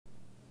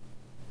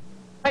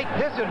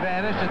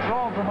disadvantage to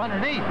throw him from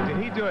underneath.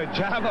 Did he do a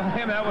job on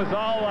him? That was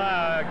all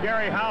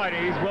Garry Howatt.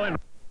 He's willing.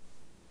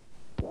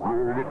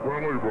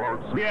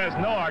 He has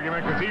no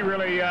argument because he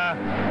really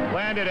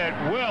landed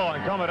at will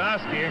on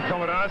Komadoski, and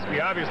Komadoski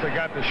obviously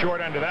got the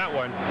short end of that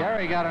one.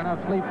 Garry got enough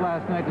sleep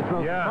last night to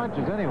throw some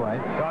punches anyway.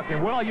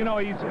 Talking, well, you know,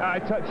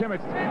 Tim,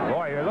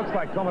 it looks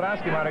like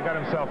Komadoski might have got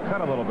himself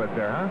cut a little bit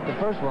there, huh? The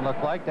first one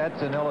looked like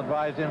that's an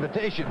ill-advised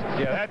invitation.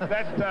 Yeah,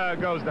 that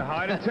goes to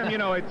Howatt. And Tim, you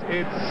know,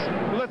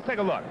 let's take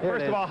a look.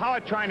 First of all,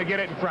 Howatt trying to get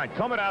it in front.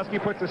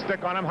 Komadoski puts a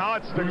stick on him.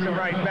 Howatt sticks him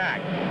right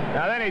back.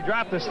 Now then he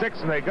dropped the sticks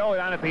and they go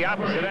down at the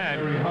opposite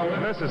end.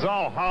 And this is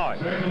all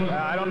Howatt.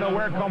 I don't know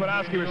where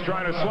Komadoski was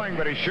trying to swing,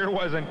 but he sure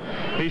wasn't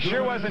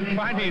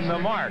finding the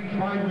mark.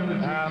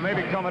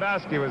 Maybe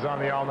Komadoski was on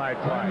the all-night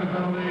fly.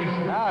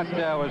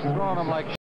 Howatt was throwing him like